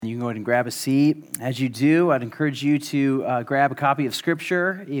You can go ahead and grab a seat. As you do, I'd encourage you to grab a copy of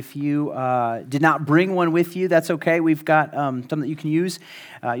Scripture. If you did not bring one with you, that's okay. We've got some that you can use.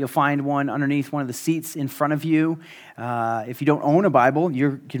 You'll find one underneath one of the seats in front of you. If you don't own a Bible,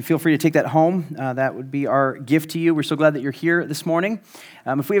 you can feel free to take that home. That would be our gift to you. We're so glad that you're here this morning.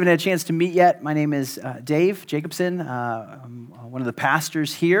 If we haven't had a chance to meet yet, my name is Dave Jacobson. I'm one of the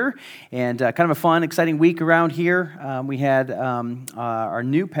pastors here, and kind of a fun, exciting week around here. We had our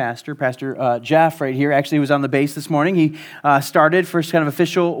new pastor, Pastor Jeff, right here. Actually, he was on the base this morning. He started first kind of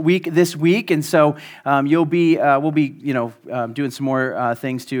official week this week, and so we'll be doing some more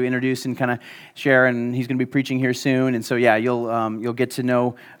things to introduce and kind of share. And he's going to be preaching here soon, and so you'll get to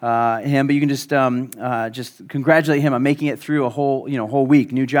know him. But you can just congratulate him on making it through a whole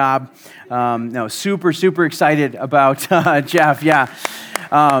week, new job. Super excited about Jeff. Yeah.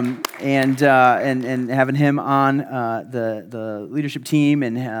 And having him on the leadership team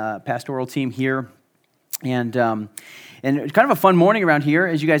and pastoral team here, and kind of a fun morning around here.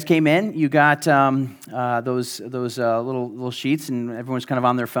 As you guys came in, you got those little sheets, and everyone's kind of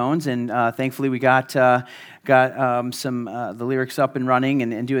on their phones. And thankfully, we got some the lyrics up and running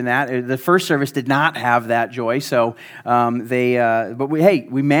and doing that. The first service did not have that joy, so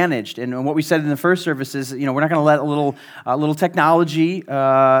we managed. And what we said in the first service is, we're not going to let a little technology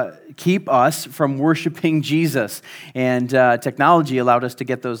keep us from worshiping Jesus. And technology allowed us to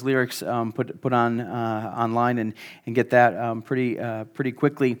get those lyrics put on online and get that pretty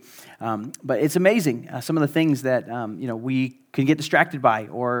quickly. But it's amazing some of the things that we can get distracted by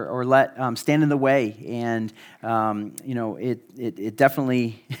or let stand in the way. And it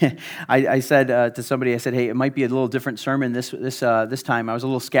definitely I said to somebody, I said, hey, it might be a little different sermon this time. I was a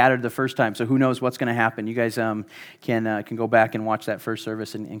little scattered the first time, so who knows what's going to happen. You guys can go back and watch that first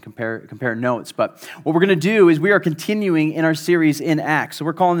service and compare notes. But what we're going to do is we are continuing in our series in Acts. So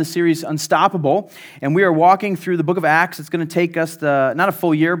we're calling this series Unstoppable, and we are walking through the book of Acts. It's going to take us not a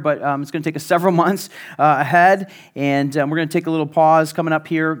full year, but it's going to take us several months ahead, and we're going to take a little pause coming up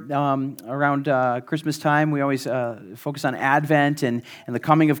here around Christmas time. We always focus on Advent and the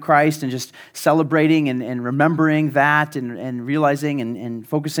coming of Christ and just celebrating and remembering that and realizing and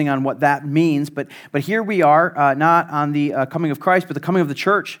focusing on what that means. But here we are, not on the coming of Christ, but the coming of the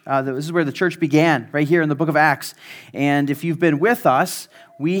church. This is where the church began, right here in the book of Acts. And if you've been with us,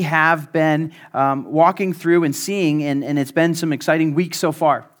 we have been walking through and seeing, and it's been some exciting weeks so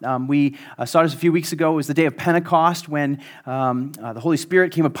far. We saw this a few weeks ago. It was the day of Pentecost when the Holy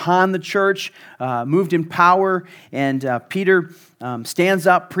Spirit came upon the church, moved in power, and Peter stands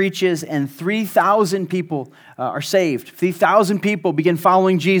up, preaches, and 3,000 people are saved. 3,000 people begin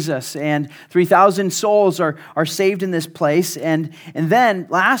following Jesus, and 3,000 souls are saved in this place. And then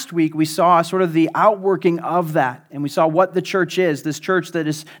last week we saw sort of the outworking of that, and we saw what the church is, this church that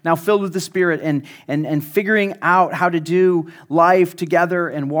is now filled with the Spirit and figuring out how to do life together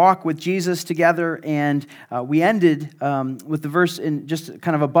and walk with Jesus together. And we ended with the verse in just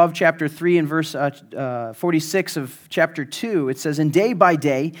kind of above chapter 3 in verse 46 of chapter 2. It says, "And day by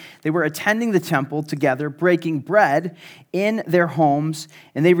day they were attending the temple together, breaking bread in their homes,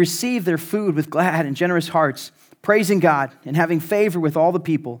 and they received their food with glad and generous hearts, praising God and having favor with all the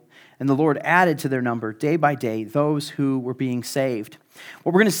people. And the Lord added to their number day by day those who were being saved."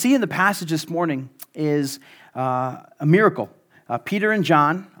 What we're going to see in the passage this morning is a miracle. Peter and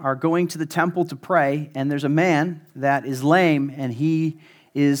John are going to the temple to pray, and there's a man that is lame, and he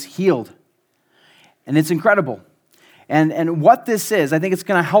is healed. And it's incredible. And what this is, I think it's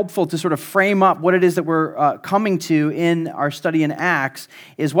kind of helpful to sort of frame up what it is that we're coming to in our study in Acts,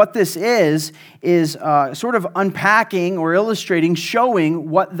 is what this is sort of unpacking or illustrating, showing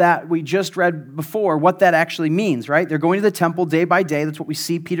what that we just read before, what that actually means, right? They're going to the temple day by day. That's what we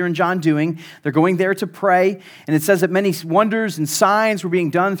see Peter and John doing. They're going there to pray, and it says that many wonders and signs were being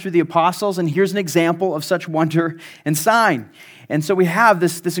done through the apostles, and here's an example of such wonder and sign. And so we have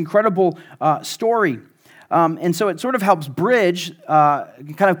this incredible story. And so it sort of helps bridge,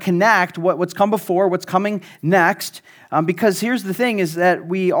 kind of connect what's come before, what's coming next. Because here's the thing, is that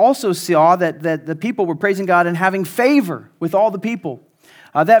we also saw that the people were praising God and having favor with all the people.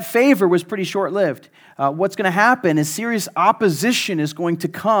 That favor was pretty short-lived. What's going to happen is serious opposition is going to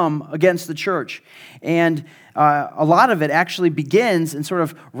come against the church. And a lot of it actually begins and sort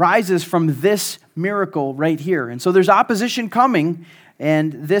of rises from this miracle right here. And so there's opposition coming,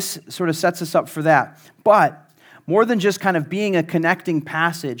 and this sort of sets us up for that. But more than just kind of being a connecting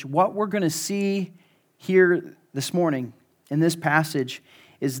passage, what we're going to see here this morning in this passage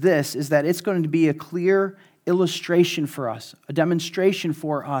is that it's going to be a clear illustration for us, a demonstration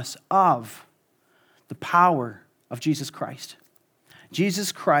for us of the power of Jesus Christ.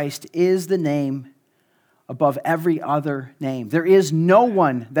 Jesus Christ is the name above every other name. There is no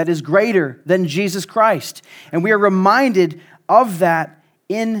one that is greater than Jesus Christ. And we are reminded of that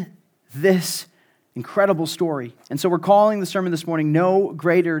in this incredible story. And so we're calling the sermon this morning, No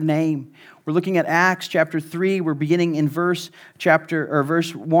Greater Name. We're looking at Acts chapter 3. We're beginning in verse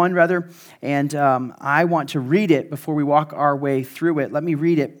 1 rather. And I want to read it before we walk our way through it. Let me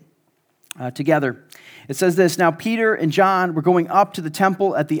read it together. It says this, Now Peter and John were going up to the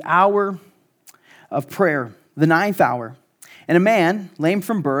temple at the hour of prayer, the 9th hour. And a man, lame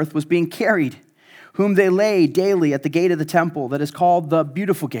from birth, was being carried, whom they laid daily at the gate of the temple that is called the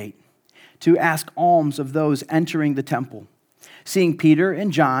Beautiful Gate, to ask alms of those entering the temple. Seeing Peter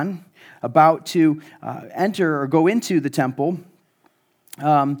and John about to enter or go into the temple,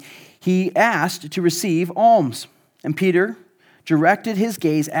 he asked to receive alms. And Peter directed his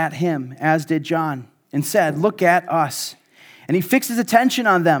gaze at him, as did John, and said, Look at us. And he fixed his attention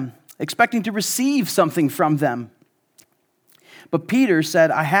on them, expecting to receive something from them. But Peter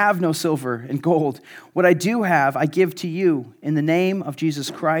said, I have no silver and gold. What I do have, I give to you. In the name of Jesus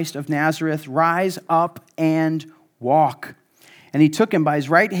Christ of Nazareth, rise up and walk. And he took him by his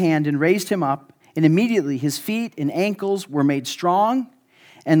right hand and raised him up. And immediately his feet and ankles were made strong.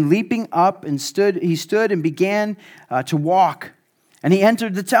 And leaping up and he stood and began to walk. And he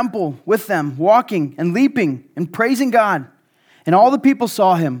entered the temple with them, walking and leaping and praising God. And all the people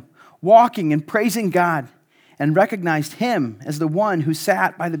saw him walking and praising God, and recognized him as the one who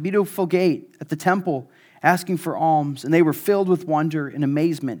sat by the beautiful gate at the temple asking for alms. And they were filled with wonder and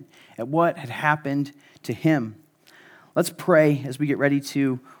amazement at what had happened to him. Let's pray as we get ready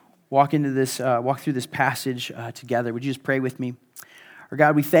to walk through this passage together. Would you just pray with me? Our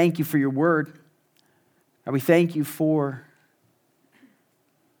God, we thank you for your word. God, we thank you for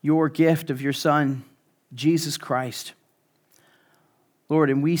your gift of your Son, Jesus Christ. Lord,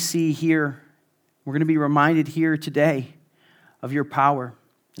 and we see here, we're going to be reminded here today of your power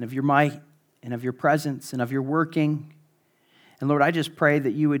and of your might and of your presence and of your working. And Lord, I just pray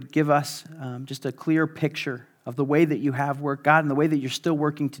that you would give us just a clear picture of the way that you have worked, God, and the way that you're still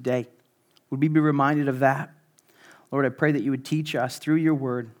working today. Would we be reminded of that? Lord, I pray that you would teach us through your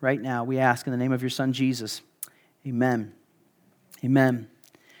word right now. We ask in the name of your Son, Jesus. Amen. Amen.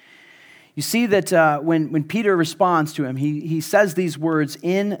 You see that when Peter responds to him, he says these words,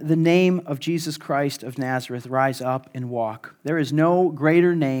 in the name of Jesus Christ of Nazareth, rise up and walk. There is no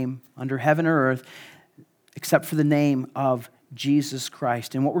greater name under heaven or earth except for the name of Jesus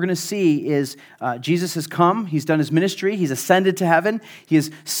Christ. And what we're going to see is Jesus has come, he's done his ministry, he's ascended to heaven, he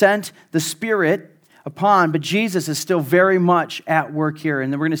has sent the Spirit upon, but Jesus is still very much at work here.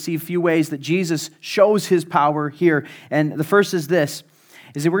 And then we're going to see a few ways that Jesus shows his power here. And the first is this,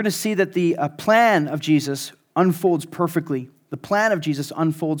 is that we're going to see that the plan of Jesus unfolds perfectly. The plan of Jesus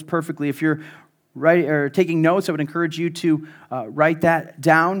unfolds perfectly. If you're taking notes, I would encourage you to write that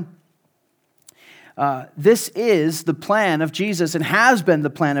down. This is the plan of Jesus and has been the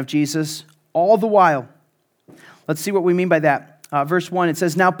plan of Jesus all the while. Let's see what we mean by that. Verse 1, it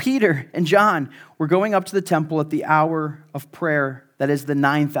says, Now Peter and John were going up to the temple at the hour of prayer, that is the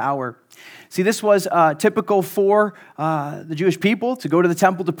 9th hour. See, this was typical for the Jewish people to go to the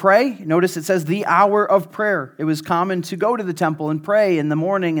temple to pray. Notice it says the hour of prayer. It was common to go to the temple and pray in the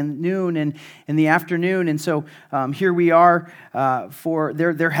morning and noon and in the afternoon. And so here we are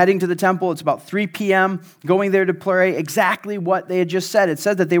they're heading to the temple. It's about 3 p.m., going there to pray exactly what they had just said. It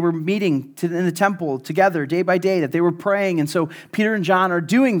said that they were meeting in the temple together day by day, that they were praying. And so Peter and John are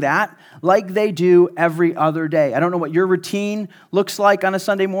doing that like they do every other day. I don't know what your routine looks like on a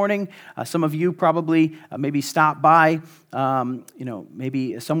Sunday morning. Some of you probably maybe stop by,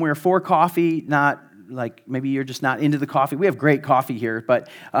 maybe somewhere for coffee, not like maybe you're just not into the coffee. We have great coffee here, but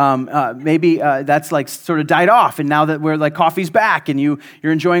maybe that's like sort of died off. And now that we're like coffee's back and you're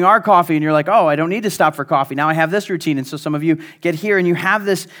enjoying our coffee and you're like, oh, I don't need to stop for coffee. Now I have this routine. And so some of you get here and you have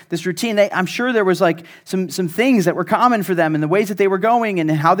this routine. I'm sure there was like some things that were common for them and the ways that they were going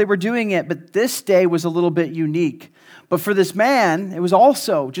and how they were doing it. But this day was a little bit unique. But for this man, it was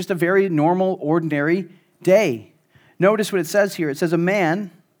also just a very normal, ordinary day. Notice what it says here. It says, a man,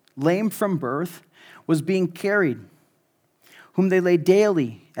 lame from birth, was being carried, whom they laid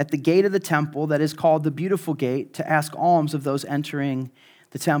daily at the gate of the temple that is called the Beautiful Gate, to ask alms of those entering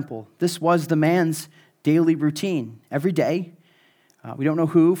the temple. This was the man's daily routine. Every day, we don't know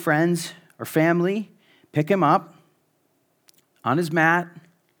who, friends or family, pick him up on his mat,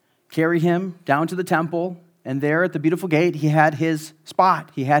 carry him down to the temple, and there at the Beautiful Gate, he had his spot,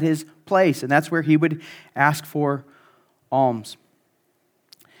 he had his place, and that's where he would ask for alms.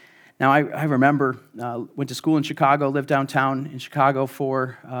 Now, I remember, went to school in Chicago, lived downtown in Chicago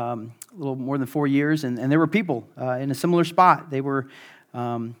for a little more than 4 years, and there were people in a similar spot. They were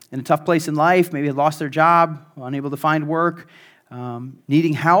in a tough place in life, maybe had lost their job, unable to find work,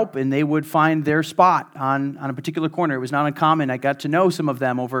 needing help, and they would find their spot on a particular corner. It was not uncommon. I got to know some of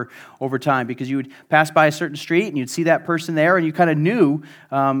them over time because you would pass by a certain street and you'd see that person there, and you kind of knew,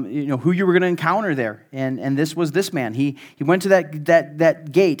 who you were going to encounter there. And this was this man. He went to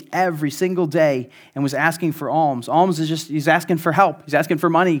that gate every single day and was asking for alms. Alms is just he's asking for help. He's asking for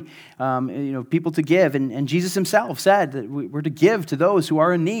money, people to give. And Jesus himself said that we're to give to those who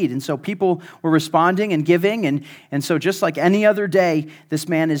are in need. And so people were responding and giving, and so just like any other day, this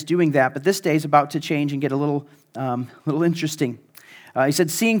man is doing that. But this day is about to change and get a little interesting. He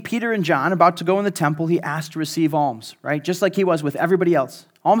said, seeing Peter and John about to go in the temple, he asked to receive alms, right? Just like he was with everybody else.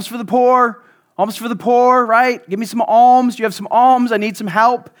 Alms for the poor, right? Give me some alms. Do you have some alms? I need some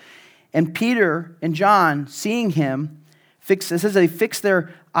help. And Peter and John, seeing him, it says they fixed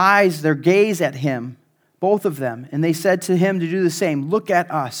their eyes, their gaze at him, both of them. And they said to him to do the same, look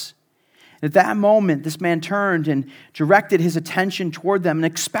at us. At that moment, this man turned and directed his attention toward them and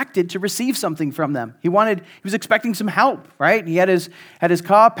expected to receive something from them. He was expecting some help, right? He had his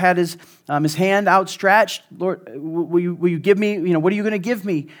cup, had his hand outstretched. Lord, will you give me? What are you going to give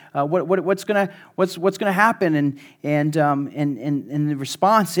me? What's going to happen? And the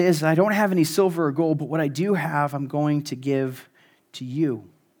response is, I don't have any silver or gold, but what I do have, I'm going to give to you.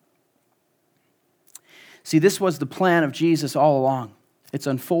 See, this was the plan of Jesus all along. It's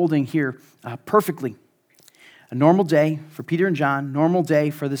unfolding here perfectly. A normal day for Peter and John, normal day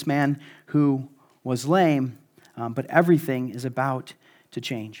for this man who was lame, but everything is about to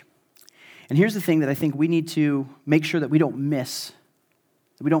change. And here's the thing that I think we need to make sure that we don't miss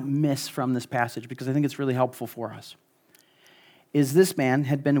from this passage, because I think it's really helpful for us, is this man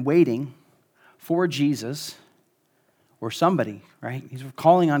had been waiting for Jesus or somebody, right? He's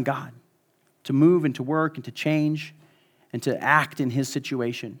calling on God to move and to work and to change and to act in his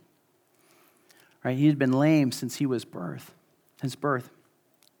situation. Right? He had been lame since his birth. And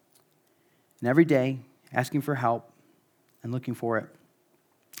every day, asking for help and looking for it.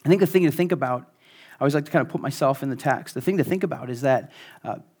 I think the thing to think about, I always like to kind of put myself in the text. The thing to think about is that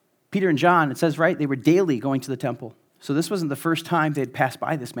Peter and John, it says, right, they were daily going to the temple. So this wasn't the first time they had passed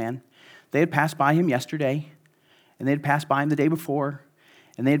by this man. They had passed by him yesterday, and they had passed by him the day before,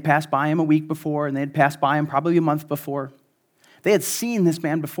 and they had passed by him a week before, and they had passed by him probably a month before. They had seen this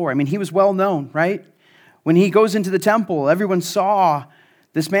man before. I mean, he was well known, right? When he goes into the temple, everyone saw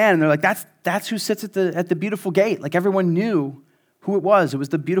this man, and they're like, that's who sits at the beautiful gate. Like, everyone knew who it was. It was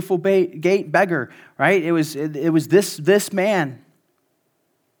the beautiful gate beggar, right? It was this man.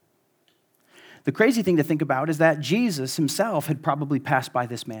 The crazy thing to think about is that Jesus himself had probably passed by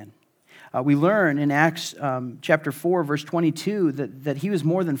this man. We learn in Acts chapter 4, verse 22, that he was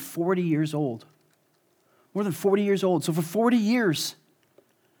more than 40 years old. More than 40 years old. So for 40 years,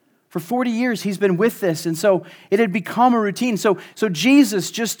 he's been with this. And so it had become a routine. So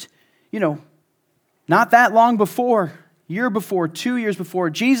Jesus just, not that long before, year before, 2 years before,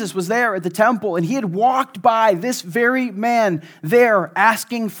 Jesus was there at the temple, and he had walked by this very man there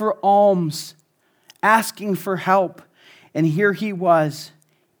asking for alms, asking for help. And here he was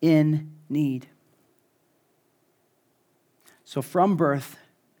in need. So from birth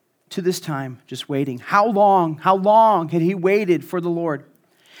to this time, just waiting. How long had he waited for the Lord?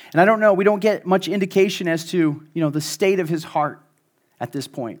 And I don't know, we don't get much indication as to, the state of his heart at this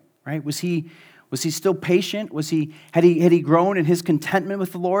point, right? Was he still patient? Had he grown in his contentment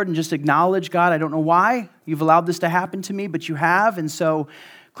with the Lord and just acknowledged, God, I don't know why you've allowed this to happen to me, but you have, and so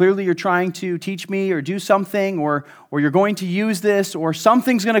clearly you're trying to teach me or do something, or you're going to use this, or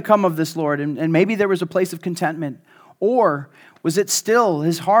something's going to come of this, Lord, and maybe there was a place of contentment. Or was it still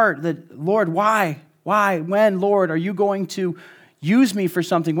his heart that, Lord, why, when, Lord, are you going to use me for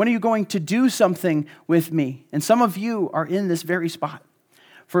something? When are you going to do something with me? And some of you are in this very spot.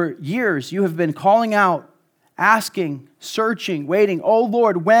 For years, you have been calling out, asking, searching, waiting. Oh,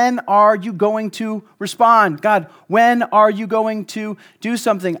 Lord, when are you going to respond? God, when are you going to do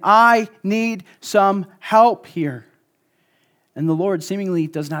something? I need some help here. And the Lord seemingly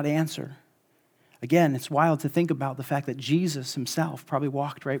does not answer. Again, it's wild to think about the fact that Jesus himself probably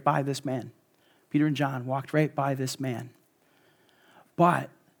walked right by this man. Peter and John walked right by this man.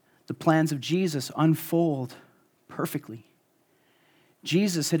 But the plans of Jesus unfold perfectly.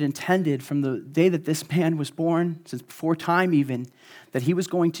 Jesus had intended from the day that this man was born, since before time even, that he was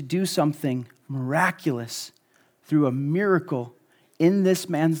going to do something miraculous through a miracle in this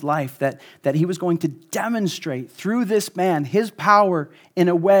man's life, that he was going to demonstrate through this man his power in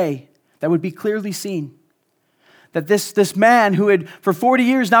a way that would be clearly seen. That this man who had for 40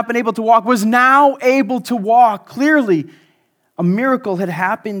 years not been able to walk was now able to walk. Clearly, a miracle had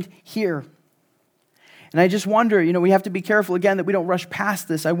happened here. And I just wonder, we have to be careful again that we don't rush past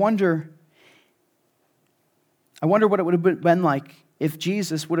this. I wonder what it would have been like if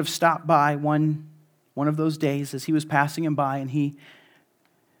Jesus would have stopped by one of those days as he was passing him by, and he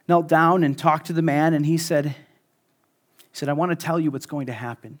knelt down and talked to the man, and he said, I want to tell you what's going to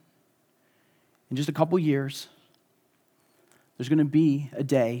happen. In just a couple years, there's going to be a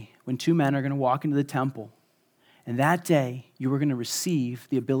day when two men are going to walk into the temple, and that day you are going to receive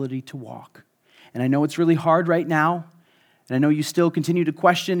the ability to walk. And I know it's really hard right now, and I know you still continue to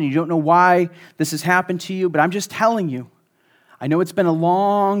question, and you don't know why this has happened to you, but I'm just telling you, I know it's been a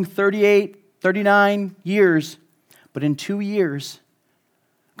long 38, 39 years, but in 2 years,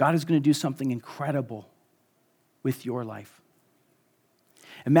 God is going to do something incredible with your life.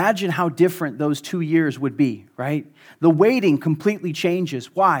 Imagine how different those 2 years would be, right? The waiting completely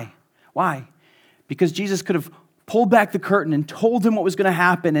changes. Why? Because Jesus could have pulled back the curtain and told him what was going to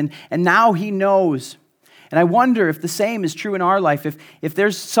happen, and now he knows. And I wonder if the same is true in our life. If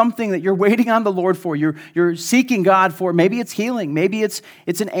there's something that you're waiting on the Lord for, you're seeking God for, maybe it's healing, maybe it's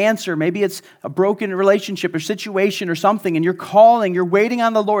an answer, maybe it's a broken relationship or situation or something, and you're waiting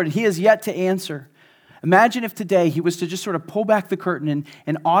on the Lord, and he has yet to answer. Imagine if today he was to just sort of pull back the curtain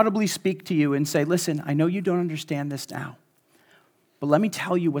and audibly speak to you and say, listen, I know you don't understand this now, but let me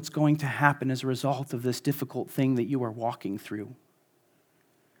tell you what's going to happen as a result of this difficult thing that you are walking through.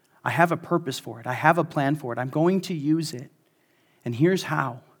 I have a purpose for it. I have a plan for it. I'm going to use it. And here's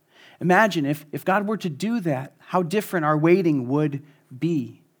how. Imagine if God were to do that, how different our waiting would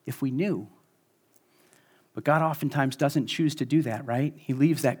be if we knew. But God oftentimes doesn't choose to do that, right? He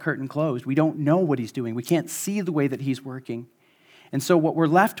leaves that curtain closed. We don't know what he's doing. We can't see the way that he's working. And so what we're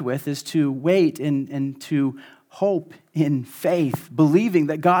left with is to wait and to hope in faith, believing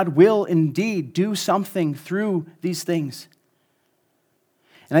that God will indeed do something through these things.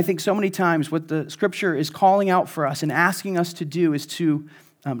 And I think so many times what the Scripture is calling out for us and asking us to do is to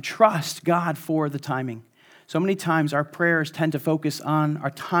trust God for the timing. So many times our prayers tend to focus on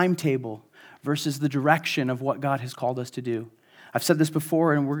our timetable versus the direction of what God has called us to do. I've said this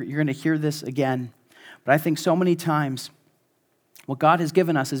before, and you're going to hear this again. But I think so many times what God has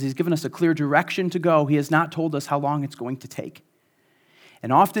given us is he's given us a clear direction to go. He has not told us how long it's going to take.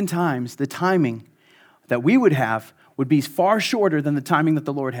 And oftentimes the timing that we would have would be far shorter than the timing that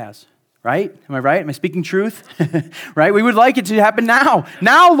the Lord has, right? Am I right? Am I speaking truth? Right? We would like it to happen now.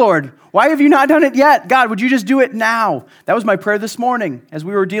 Now, Lord, why have you not done it yet? God, would you just do it now? That was my prayer this morning as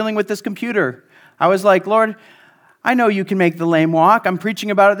we were dealing with this computer. I was like, Lord, I know you can make the lame walk. I'm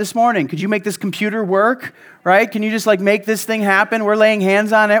preaching about it this morning. Could you make this computer work, right? Can you just make this thing happen? We're laying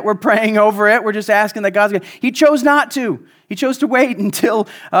hands on it. We're praying over it. We're just asking that God's going to. He chose not to. He chose to wait until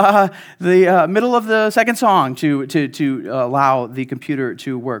the middle of the second song to allow the computer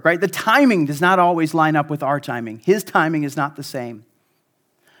to work, right? The timing does not always line up with our timing. His timing is not the same.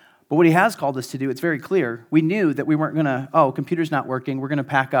 But what he has called us to do, it's very clear. We knew that we weren't going to, computer's not working. We're going to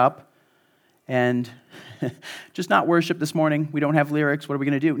pack up and just not worship this morning. We don't have lyrics. What are we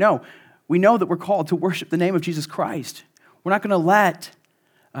going to do? No, we know that we're called to worship the name of Jesus Christ. We're not going to let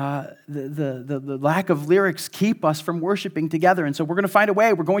the lack of lyrics keep us from worshiping together. And so we're going to find a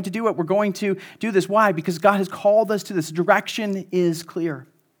way. We're going to do it. We're going to do this. Why? Because God has called us to this. Direction is clear.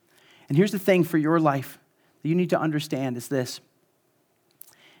 And here's the thing for your life that you need to understand is this,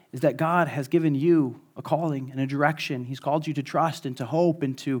 is that God has given you a calling and a direction. He's called you to trust and to hope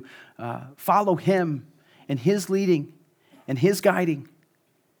and to follow him and his leading and his guiding.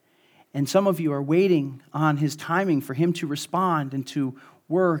 And some of you are waiting on his timing for him to respond and to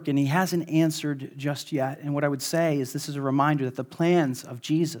work, and he hasn't answered just yet. And what I would say is this is a reminder that the plans of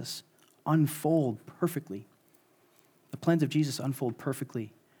Jesus unfold perfectly. The plans of Jesus unfold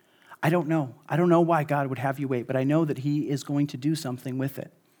perfectly. I don't know. I don't know why God would have you wait, but I know that he is going to do something with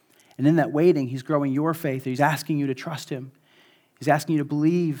it. And in that waiting, he's growing your faith. He's asking you to trust him. He's asking you to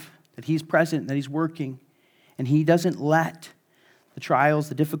believe that he's present, that he's working, and he doesn't let the trials,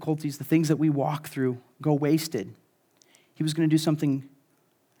 the difficulties, the things that we walk through go wasted. He was going to do something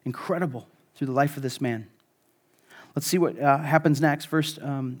incredible through the life of this man. Let's see what happens next. Verse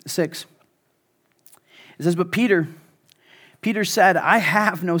 6. It says, but Peter said, I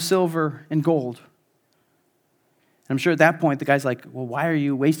have no silver and gold. And I'm sure at that point the guy's like, well, why are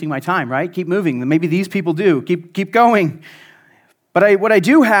you wasting my time, right? Keep moving. Maybe these people do. Keep going. But what I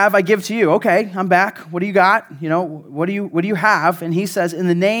do have, I give to you. Okay, I'm back. What do you got? What do you have? And he says, in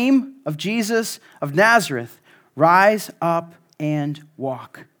the name of Jesus of Nazareth, rise up and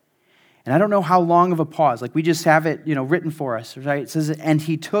walk. And I don't know how long of a pause. Like we just have it, written for us, right? It says, and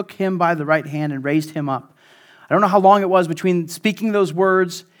he took him by the right hand and raised him up. I don't know how long it was between speaking those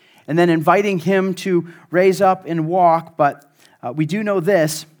words and then inviting him to raise up and walk, but we do know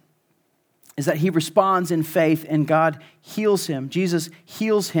this, is that he responds in faith and God heals him. Jesus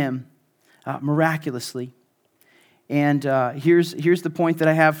heals him miraculously. And here's the point that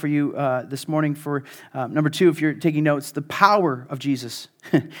I have for you this morning for number 2, if you're taking notes, the power of Jesus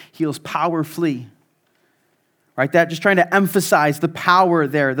heals powerfully. Right, that just trying to emphasize the power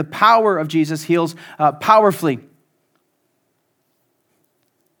there. The power of Jesus heals powerfully.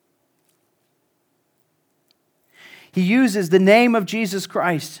 He uses the name of Jesus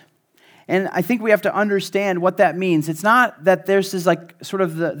Christ. And I think we have to understand what that means. It's not that there's this like sort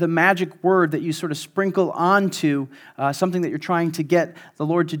of the magic word that you sort of sprinkle onto something that you're trying to get the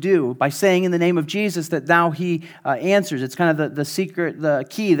Lord to do by saying in the name of Jesus that now he answers. It's kind of the secret, the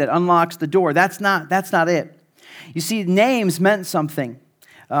key that unlocks the door. That's not it. You see, names meant something.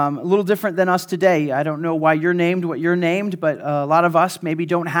 A little different than us today. I don't know why you're named what you're named, but a lot of us maybe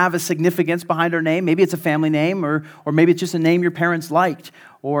don't have a significance behind our name. Maybe it's a family name, or maybe it's just a name your parents liked,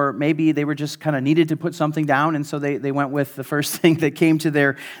 or maybe they were just kind of needed to put something down, and so they went with the first thing that came to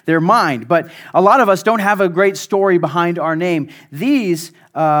their mind. But a lot of us don't have a great story behind our name. These,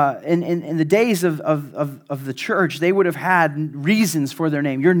 in the days of the church, they would have had reasons for their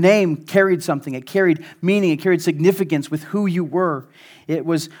name. Your name carried something. It carried meaning. It carried significance with who you were. It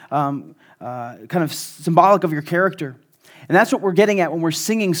was kind of symbolic of your character. And that's what we're getting at when we're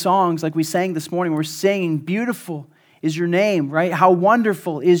singing songs like we sang this morning. We're saying, beautiful is your name, right? How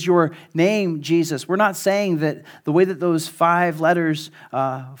wonderful is your name, Jesus. We're not saying that the way that those 5 letters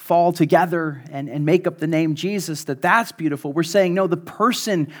fall together and make up the name Jesus, that's beautiful. We're saying, no, the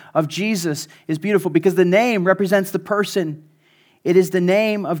person of Jesus is beautiful because the name represents the person. It is the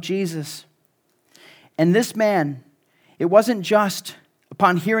name of Jesus. And this man, it wasn't just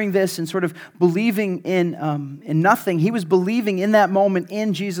upon hearing this and sort of believing in nothing. He was believing in that moment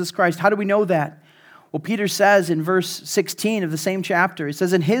in Jesus Christ. How do we know that? Well, Peter says in verse 16 of the same chapter, it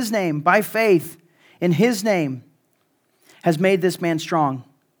says, in his name, by faith, in his name, has made this man strong,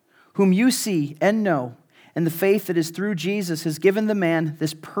 whom you see and know, and the faith that is through Jesus has given the man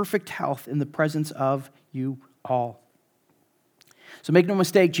this perfect health in the presence of you all. So make no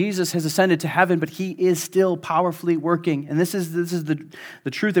mistake, Jesus has ascended to heaven, but he is still powerfully working. And this is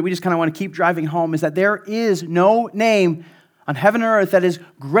the truth that we just kind of want to keep driving home, is that there is no name on heaven and earth that is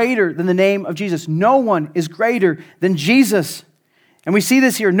greater than the name of Jesus. No one is greater than Jesus. And we see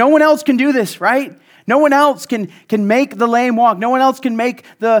this here. No one else can do this, right? No one else can make the lame walk. No one else can make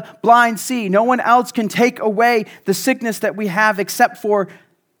the blind see. No one else can take away the sickness that we have except for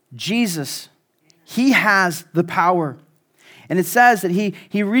Jesus. He has the power. And it says that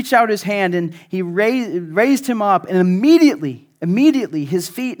he reached out his hand and he raised him up, and immediately his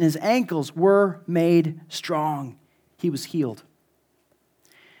feet and his ankles were made strong. He was healed.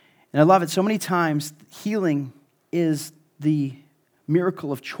 And I love it. So many times, healing is the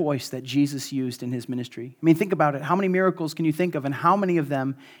miracle of choice that Jesus used in his ministry. I mean, think about it. How many miracles can you think of, and how many of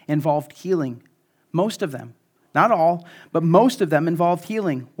them involved healing? Most of them. Not all, but most of them involved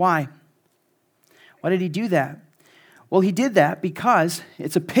healing. Why? Why did he do that? Well, he did that because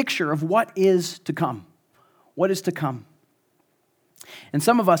it's a picture of what is to come. What is to come? And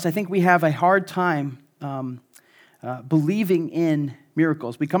some of us, I think we have a hard time believing in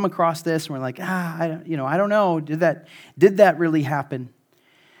miracles. We come across this and we're like, I don't know. Did that really happen?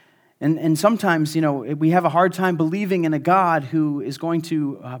 And sometimes, we have a hard time believing in a God who is going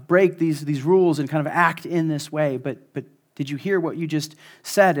to break these rules and kind of act in this way. But did you hear what you just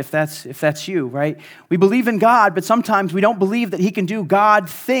said, if that's you, right? We believe in God, but sometimes we don't believe that he can do God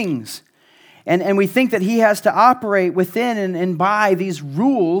things. And we think that he has to operate within and by these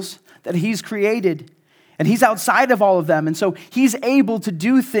rules that he's created. And he's outside of all of them. And so he's able to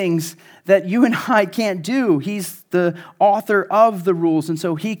do things that you and I can't do. He's the author of the rules, and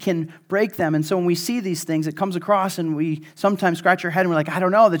so he can break them. And so when we see these things, it comes across and we sometimes scratch our head and we're like, I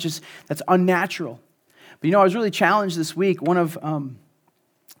don't know, that's unnatural. But I was really challenged this week. One of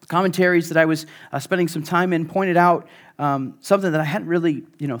the commentaries that I was spending some time in pointed out something that I hadn't really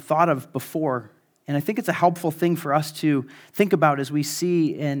thought of before. And I think it's a helpful thing for us to think about as we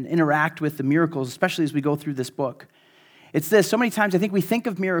see and interact with the miracles, especially as we go through this book. It's this: so many times I think we think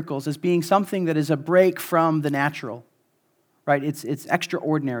of miracles as being something that is a break from the natural, right? It's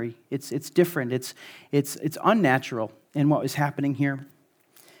extraordinary. It's different. It's unnatural in what is happening here.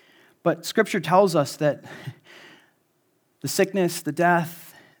 But Scripture tells us that the sickness, the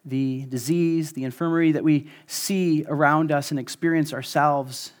death, the disease, the infirmity that we see around us and experience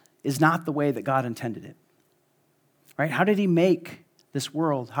ourselves is not the way that God intended it. Right? How did he make this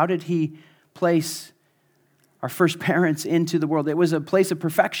world? How did he place our first parents into the world? It was a place of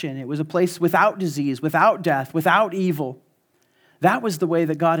perfection. It was a place without disease, without death, without evil. That was the way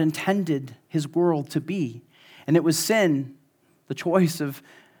that God intended his world to be. And it was sin, the choice of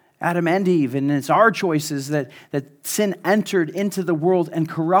Adam and Eve, and it's our choices that sin entered into the world and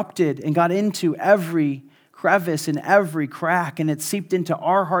corrupted and got into every crevice and every crack, and it seeped into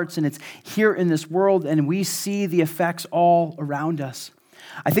our hearts, and it's here in this world, and we see the effects all around us.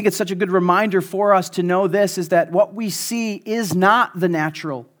 I think it's such a good reminder for us to know this, is that what we see is not the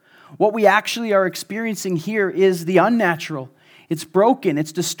natural. What we actually are experiencing here is the unnatural. It's broken,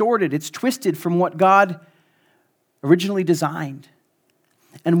 it's distorted, it's twisted from what God originally designed.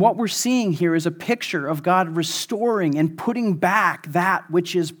 And what we're seeing here is a picture of God restoring and putting back that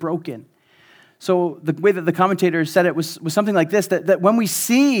which is broken. So the way that the commentator said it was something like this, that when we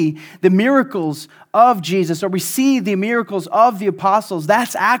see the miracles of Jesus, or we see the miracles of the apostles,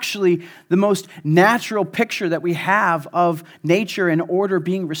 that's actually the most natural picture that we have of nature and order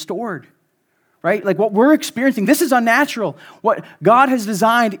being restored. Right? Like what we're experiencing, this is unnatural. What God has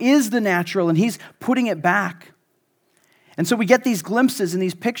designed is the natural, and he's putting it back. And so we get these glimpses and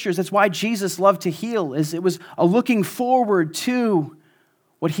these pictures. That's why Jesus loved to heal, is it was a looking forward to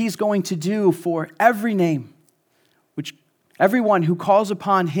what he's going to do for every name, which everyone who calls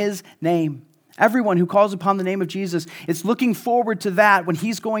upon his name, everyone who calls upon the name of Jesus, it's looking forward to that when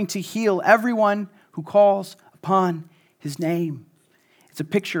he's going to heal everyone who calls upon his name. It's a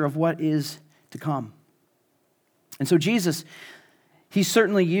picture of what is to come. And so Jesus, he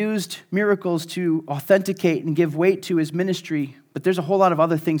certainly used miracles to authenticate and give weight to his ministry, but there's a whole lot of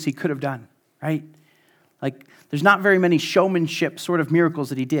other things he could have done, right? Like, there's not very many showmanship sort of miracles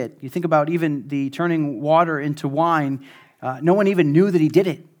that he did. You think about even the turning water into wine, no one even knew that he did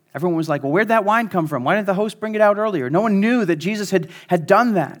it. Everyone was like, well, where'd that wine come from? Why didn't the host bring it out earlier? No one knew that Jesus had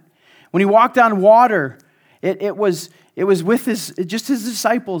done that. When he walked on water, it was with his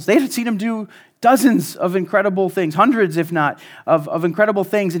disciples. They had seen him do dozens of incredible things, hundreds if not, of incredible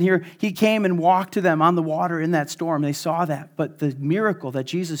things. And here he came and walked to them on the water in that storm. They saw that. But the miracle that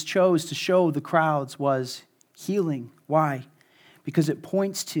Jesus chose to show the crowds was healing. Why? Because it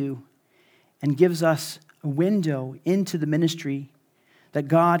points to and gives us a window into the ministry that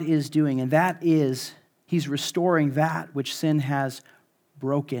God is doing. And that is, he's restoring that which sin has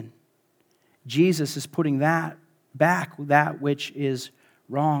broken. Jesus is putting that back, that which is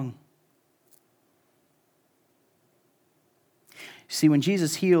wrong. See, when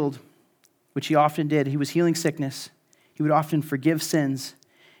Jesus healed, which he often did, he was healing sickness, he would often forgive sins,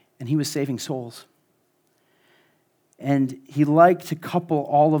 and he was saving souls. And he liked to couple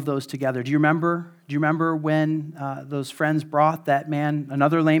all of those together. Do you remember when those friends brought that man,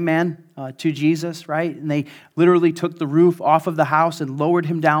 another lame man, to Jesus, right? And they literally took the roof off of the house and lowered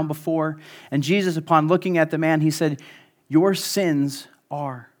him down before. And Jesus, upon looking at the man, he said, "Your sins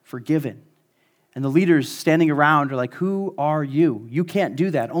are forgiven." And the leaders standing around are like, "Who are you? You can't do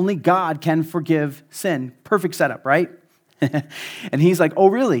that. Only God can forgive sin." Perfect setup, right? And he's like, "Oh,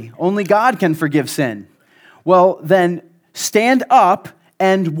 really? Only God can forgive sin? Well, then stand up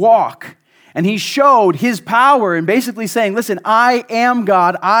and walk." And he showed his power and basically saying, listen, I am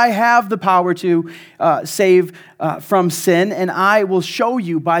God. I have the power to save from sin, and I will show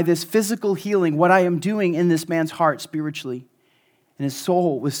you by this physical healing what I am doing in this man's heart spiritually. And his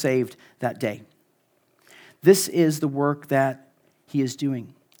soul was saved that day. This is the work that he is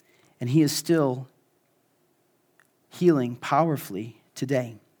doing, and he is still healing powerfully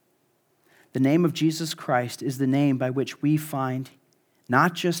today. The name of Jesus Christ is the name by which we find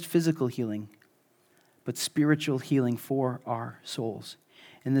not just physical healing, but spiritual healing for our souls.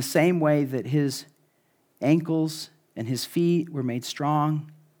 In the same way that his ankles and his feet were made strong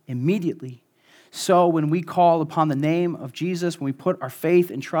immediately, so when we call upon the name of Jesus, when we put our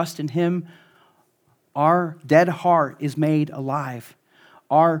faith and trust in him, our dead heart is made alive.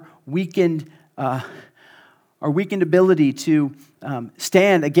 Our weakened ability to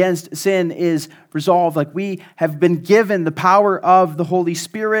stand against sin is resolved. Like, we have been given the power of the Holy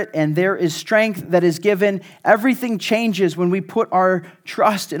Spirit, and there is strength that is given. Everything changes when we put our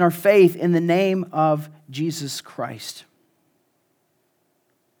trust and our faith in the name of Jesus Christ.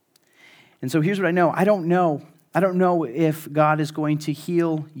 And so here's what I know. I don't know if God is going to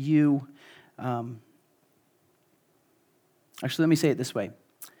heal you. Actually, let me say it this way.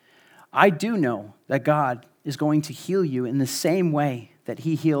 I do know that God is going to heal you in the same way that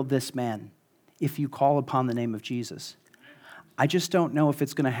he healed this man if you call upon the name of Jesus. I just don't know if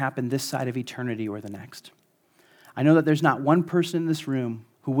it's going to happen this side of eternity or the next. I know that there's not one person in this room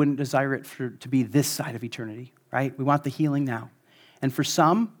who wouldn't desire it to be this side of eternity, right? We want the healing now. And for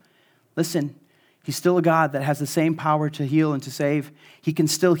some, listen, he's still a God that has the same power to heal and to save. He can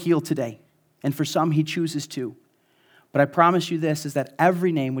still heal today. And for some, he chooses to. But I promise you this, is that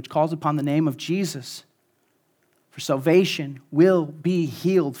every name which calls upon the name of Jesus for salvation will be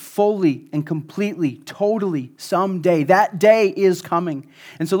healed fully and completely, totally, someday. That day is coming.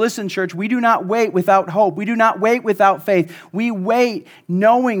 And so listen, church, we do not wait without hope. We do not wait without faith. We wait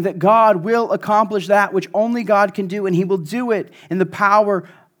knowing that God will accomplish that which only God can do, and he will do it in the power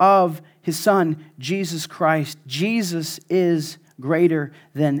of his Son, Jesus Christ. Jesus is greater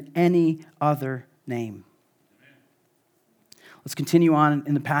than any other name. Let's continue on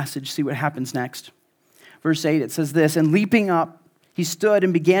in the passage, see what happens next. Verse 8, it says this, "And leaping up, he stood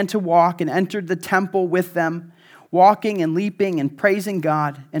and began to walk and entered the temple with them, walking and leaping and praising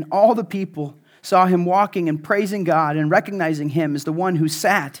God. And all the people saw him walking and praising God and recognizing him as the one who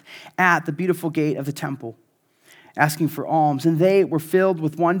sat at the beautiful gate of the temple, asking for alms. And they were filled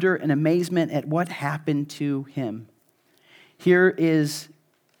with wonder and amazement at what happened to him." Here is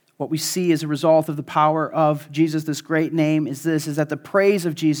what we see as a result of the power of Jesus, this great name, is that the praise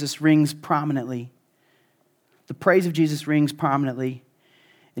of Jesus rings prominently. The praise of Jesus rings prominently.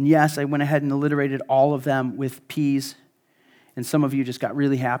 And yes, I went ahead and alliterated all of them with P's. And some of you just got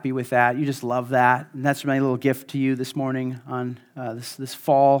really happy with that. You just love that. And that's my little gift to you this morning on this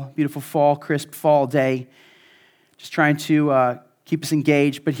fall, beautiful fall, crisp fall day. Just trying to keep us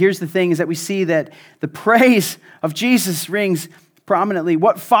engaged. But here's the thing, is that we see that the praise of Jesus rings prominently.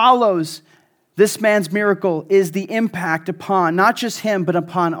 What follows this man's miracle is the impact upon not just him, but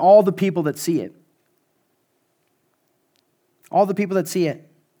upon all the people that see it. All the people that see it.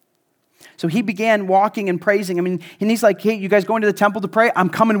 So he began walking and praising. And he's like, "Hey, you guys going to the temple to pray? I'm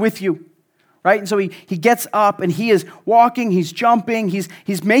coming with you." Right? And so he gets up and he is walking, he's jumping,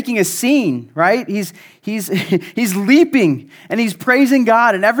 he's making a scene, right? He's leaping and he's praising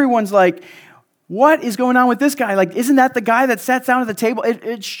God. And everyone's like, "What is going on with this guy? Like, isn't that the guy that sat down at the table?"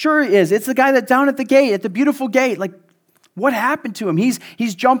 It sure is. It's the guy that's down at the gate, at the beautiful gate. Like, what happened to him? He's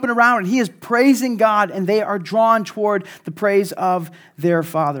jumping around and he is praising God, and they are drawn toward the praise of their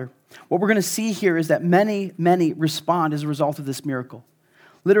Father. What we're going to see here is that many, many respond as a result of this miracle.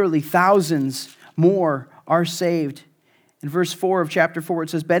 Literally thousands more are saved. In verse 4 of chapter 4, it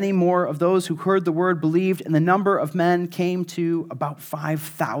says, "Many more of those who heard the word believed, and the number of men came to about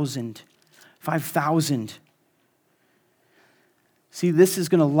 5,000. 5,000. See, this is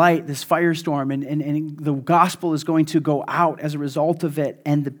going to light this firestorm, and the gospel is going to go out as a result of it,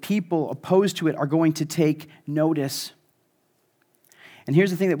 and the people opposed to it are going to take notice. And here's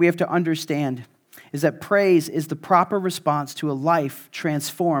the thing that we have to understand, is that praise is the proper response to a life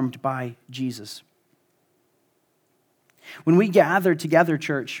transformed by Jesus. When we gather together,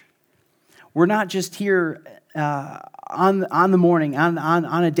 church, we're not just here on the morning,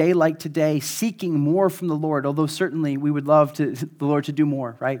 on a day like today, seeking more from the Lord, although certainly we would love the Lord to do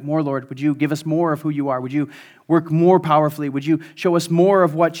more, right? More, Lord, would you give us more of who you are? Would you work more powerfully? Would you show us more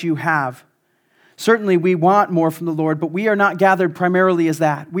of what you have? Certainly we want more from the Lord, but we are not gathered primarily as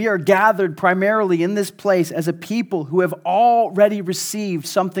that. We are gathered primarily in this place as a people who have already received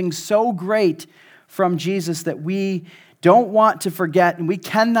something so great from Jesus that we don't want to forget, and we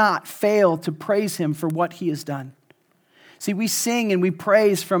cannot fail to praise him for what he has done. See, we sing and we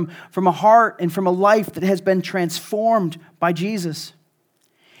praise from a heart and from a life that has been transformed by Jesus.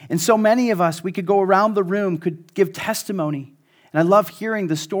 And so many of us, we could go around the room, could give testimony. And I love hearing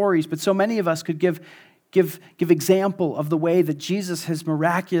the stories, but so many of us could give example of the way that Jesus has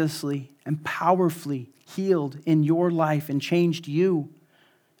miraculously and powerfully healed in your life and changed you,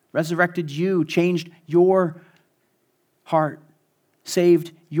 resurrected you, changed your heart,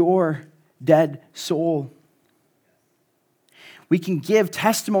 saved your dead soul. We can give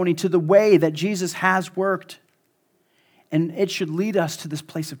testimony to the way that Jesus has worked, and it should lead us to this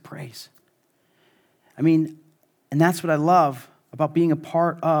place of praise. And that's what I love about being a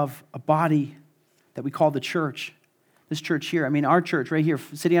part of a body that we call the church. This church here, our church right here,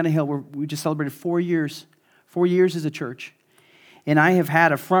 City on a Hill, we just celebrated 4 years. 4 years as a church. And I have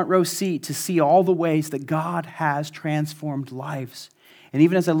had a front row seat to see all the ways that God has transformed lives. And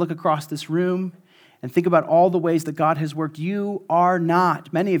even as I look across this room and think about all the ways that God has worked,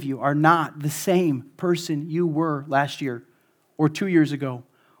 many of you are not the same person you were last year or 2 years ago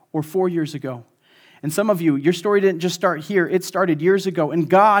or 4 years ago. And some of you, your story didn't just start here, it started years ago, and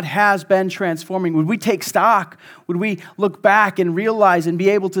God has been transforming. Would we take stock? Would we look back and realize and be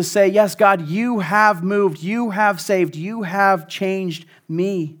able to say, yes, God, you have moved, you have saved, you have changed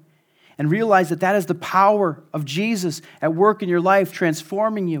me. and realize that that is the power of Jesus at work in your life,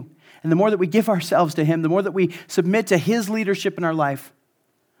 transforming you. And the more that we give ourselves to Him, the more that we submit to His leadership in our life,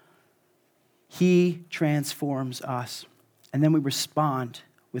 He transforms us. And then we respond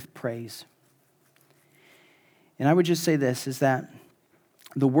with praise. And I would just say this, is that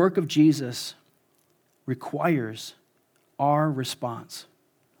the work of Jesus requires our response.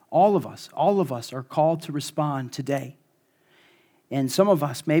 All of us are called to respond today. And some of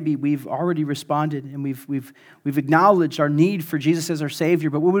us, maybe we've already responded and we've acknowledged our need for Jesus as our Savior,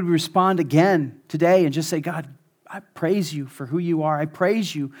 but would we respond again today and just say, God, I praise you for who you are. I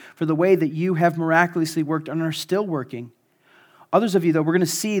praise you for the way that you have miraculously worked and are still working. Others of you, though, we're going to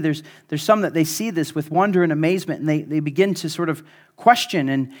see there's some that they see this with wonder and amazement, and they begin to sort of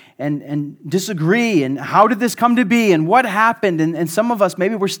question and disagree, and how did this come to be, and what happened? And some of us,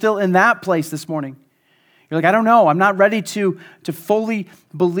 maybe we're still in that place this morning. You're like, I don't know, I'm not ready to fully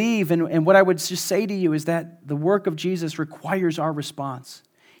believe. And what I would just say to you is that the work of Jesus requires our response.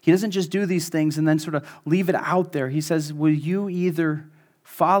 He doesn't just do these things and then sort of leave it out there. He says, will you either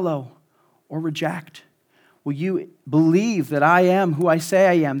follow or reject? Will you believe that I am who I say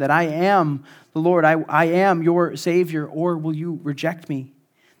I am, that I am the Lord, I am your Savior, or will you reject me?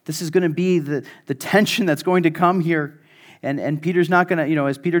 This is going to be the tension that's going to come here. And Peter's not going to,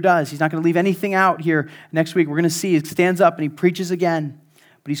 as Peter does, he's not going to leave anything out here next week. We're going to see he stands up and he preaches again,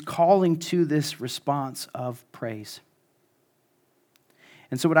 but he's calling to this response of praise.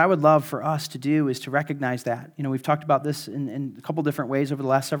 And so what I would love for us to do is to recognize that. We've talked about this in a couple different ways over the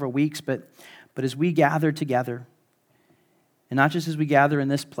last several weeks, but as we gather together, and not just as we gather in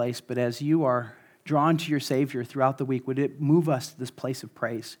this place, but as you are drawn to your Savior throughout the week, would it move us to this place of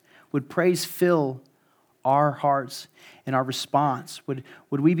praise? Would praise fill our hearts and our response? Would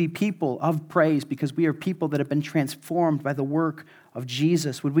we be people of praise because we are people that have been transformed by the work of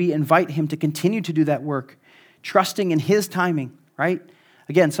Jesus? Would we invite Him to continue to do that work, trusting in His timing, right?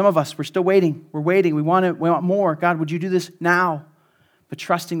 Again, some of us, we're still waiting. We're waiting. We want more. God, would you do this now? But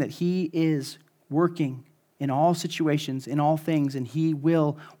trusting that He is working in all situations, in all things, and He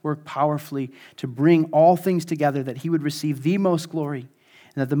will work powerfully to bring all things together, that He would receive the most glory,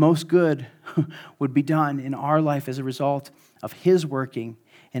 and that the most good would be done in our life as a result of His working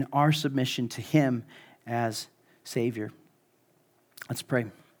and our submission to Him as Savior. Let's pray.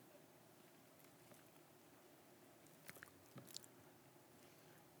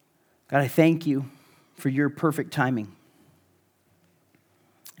 God, I thank you for your perfect timing.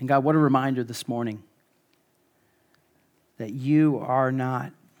 And God, what a reminder this morning that you are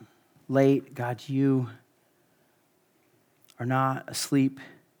not late. God, you are not asleep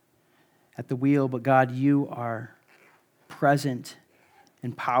at the wheel, but God, you are present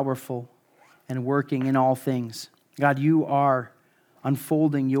and powerful and working in all things. God, you are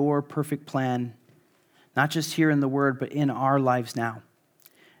unfolding your perfect plan, not just here in the Word, but in our lives now.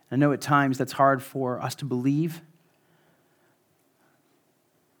 I know at times that's hard for us to believe.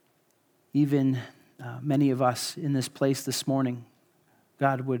 Even many of us in this place this morning,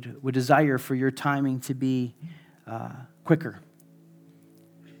 God, would desire for your timing to be quicker.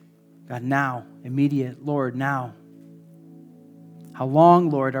 God, now, immediate, Lord, now. How long,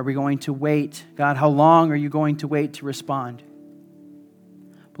 Lord, are we going to wait? God, how long are you going to wait to respond?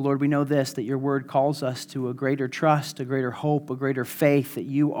 But Lord, we know this, that your word calls us to a greater trust, a greater hope, a greater faith that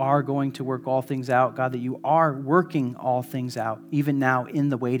you are going to work all things out. God, that you are working all things out, even now in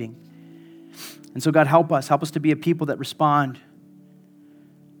the waiting. And so God, help us to be a people that respond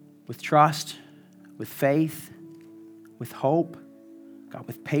with trust, with faith, with hope, God,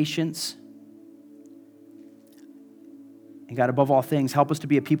 with patience. And God, above all things, help us to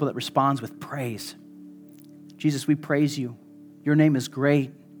be a people that responds with praise. Jesus, we praise you. Your name is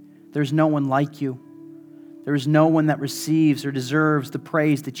great. There's no one like you. There is no one that receives or deserves the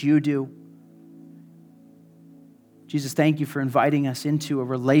praise that you do. Jesus, thank you for inviting us into a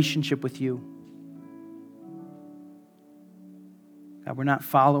relationship with you. God, we're not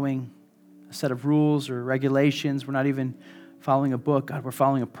following a set of rules or regulations. We're not even following a book. God, we're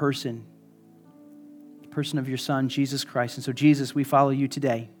following a person. The person of your Son, Jesus Christ. And so, Jesus, we follow you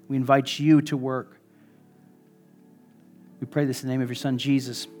today. We invite you to work. We pray this in the name of your Son,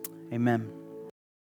 Jesus. Amen.